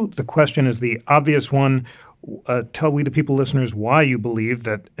you. The question is the obvious one. Tell We the People listeners why you believe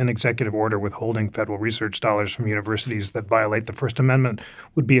that an executive order withholding federal research dollars from universities that violate the First Amendment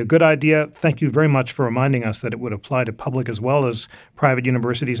would be a good idea. Thank you very much for reminding us that it would apply to public as well as private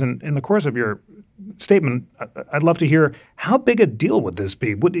universities. And in the course of your statement, I'd love to hear, how big a deal would this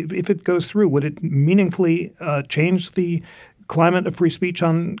be? If it goes through, would it meaningfully change the climate of free speech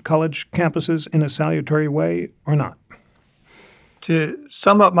on college campuses in a salutary way or not? To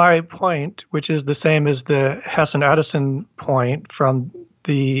sum up my point, which is the same as the Hess and Addison point from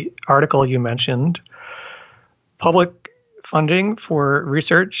the article you mentioned, public funding for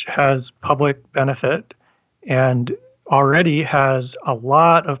research has public benefit and already has a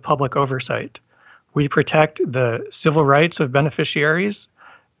lot of public oversight. We protect the civil rights of beneficiaries.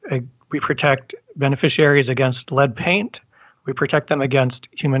 We protect beneficiaries against lead paint. We protect them against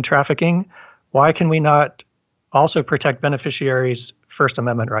human trafficking. Why can we not also protect beneficiaries' First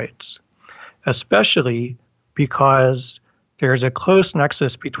Amendment rights? Especially because there's a close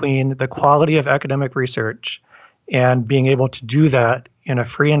nexus between the quality of academic research and being able to do that in a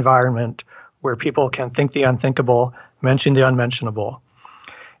free environment where people can think the unthinkable, mention the unmentionable.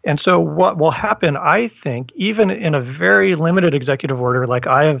 And so what will happen, I think, even in a very limited executive order like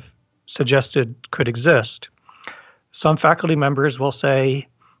I have suggested could exist, some faculty members will say,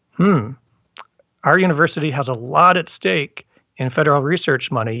 our university has a lot at stake in federal research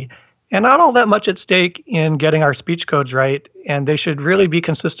money and not all that much at stake in getting our speech codes right, and they should really be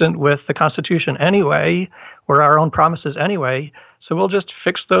consistent with the Constitution anyway, or our own promises anyway, so we'll just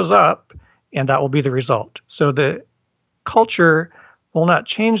fix those up, and that will be the result. So the culture will not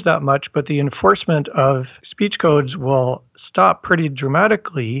change that much, but the enforcement of speech codes will stop pretty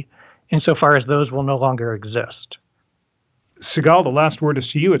dramatically insofar as those will no longer exist. Sigal, the last word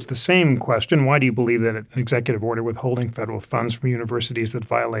is to you. It's the same question. Why do you believe that an executive order withholding federal funds from universities that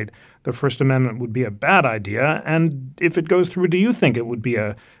violate the First Amendment would be a bad idea? And if it goes through, do you think it would be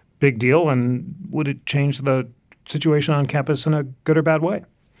a big deal? And would it change the situation on campus in a good or bad way?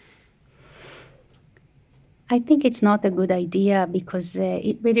 I think it's not a good idea because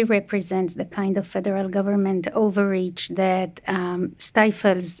it really represents the kind of federal government overreach that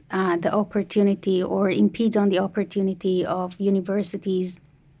stifles the opportunity or impedes on the opportunity of universities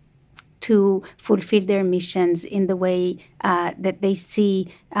to fulfill their missions in the way that they see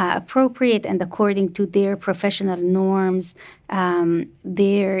appropriate and according to their professional norms,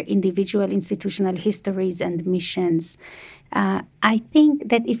 their individual institutional histories and missions. I think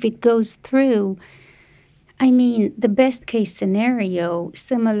that if it goes through, the best case scenario,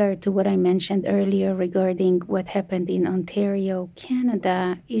 similar to what I mentioned earlier regarding what happened in Ontario,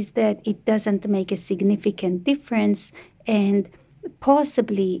 Canada, is that it doesn't make a significant difference and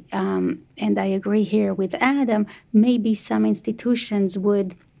possibly, and I agree here with Adam, maybe some institutions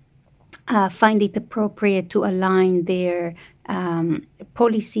would find it appropriate to align their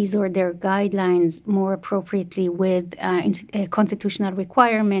policies or their guidelines more appropriately with constitutional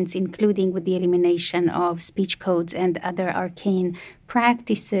requirements, including with the elimination of speech codes and other arcane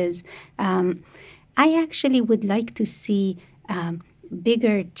practices. I actually would like to see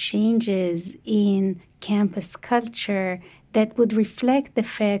bigger changes in campus culture that would reflect the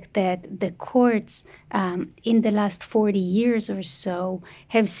fact that the courts in the last 40 years or so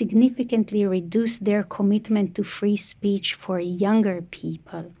have significantly reduced their commitment to free speech for younger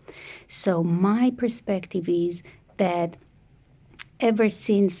people. So my perspective is that ever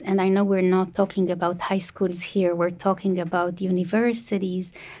since, and I know we're not talking about high schools here, we're talking about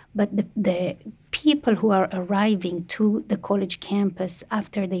universities, but the people who are arriving to the college campus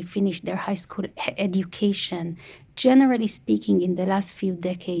after they finish their high school education, generally speaking, in the last few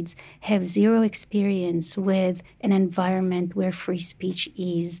decades, have zero experience with an environment where free speech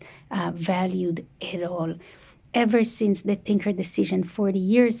is valued at all. Ever since the Tinker decision 40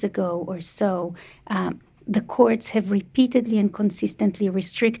 years ago or so, the courts have repeatedly and consistently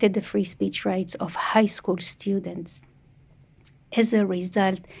restricted the free speech rights of high school students. As a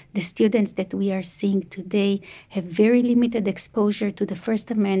result, the students that we are seeing today have very limited exposure to the First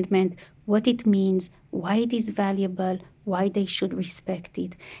Amendment, what it means, why it is valuable, why they should respect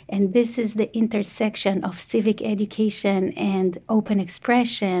it. And this is the intersection of civic education and open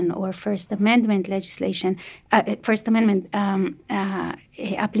expression or First Amendment legislation, First Amendment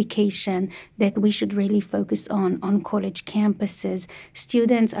application that we should really focus on college campuses.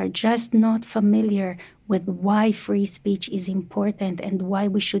 Students are just not familiar with why free speech is important and why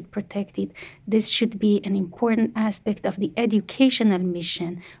we should protect it. This should be an important aspect of the educational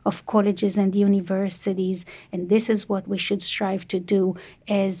mission of colleges and universities, and this is what we should strive to do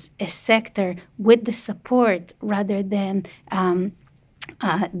as a sector with the support rather than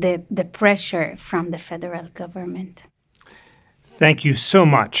the pressure from the federal government. Thank you so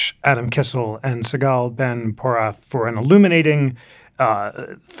much, Adam Kissel and Sigal Ben-Porath, for an illuminating,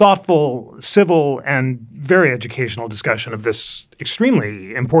 thoughtful, civil, and very educational discussion of this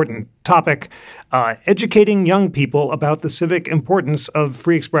extremely important topic. Educating young people about the civic importance of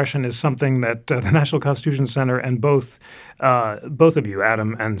free expression is something that the National Constitution Center and both of you,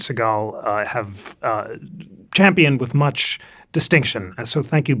 Adam and Sigal, have championed with much distinction. So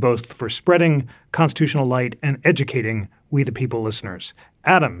thank you both for spreading constitutional light and educating We the People listeners.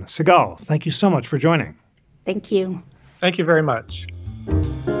 Adam, Sigal, thank you so much for joining. Thank you. Thank you very much.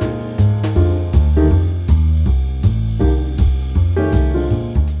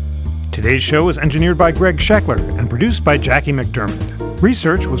 Today's show was engineered by Greg Scheckler and produced by Jackie McDermott.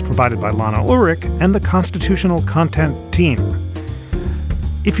 Research was provided by Lana Ulrich and the Constitutional Content Team.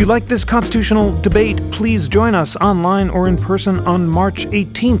 If you like this constitutional debate, please join us online or in person on March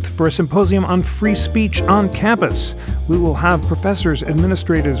 18th for a symposium on free speech on campus. We will have professors,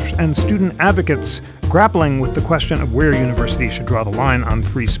 administrators, and student advocates grappling with the question of where universities should draw the line on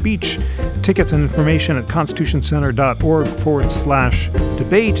free speech. Tickets and information at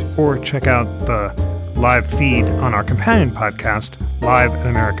constitutioncenter.org/debate, or check out the live feed on our companion podcast, Live at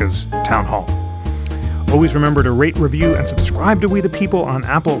America's Town Hall. Always remember to rate, review, and subscribe to We the People on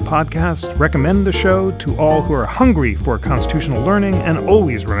Apple Podcasts. Recommend the show to all who are hungry for constitutional learning. And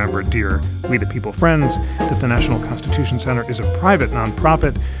always remember, dear We the People friends, that the National Constitution Center is a private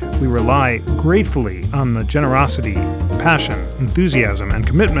nonprofit. We rely gratefully on the generosity, passion, enthusiasm, and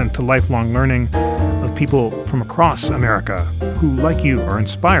commitment to lifelong learning of people from across America who, like you, are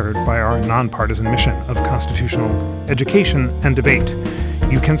inspired by our nonpartisan mission of constitutional education and debate.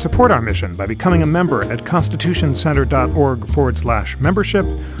 You can support our mission by becoming a member at constitutioncenter.org/membership,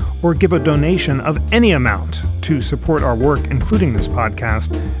 or give a donation of any amount to support our work, including this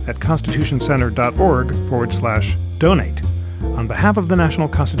podcast, at constitutioncenter.org/donate. On behalf of the National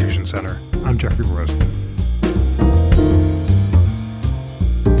Constitution Center, I'm Jeffrey Rosen.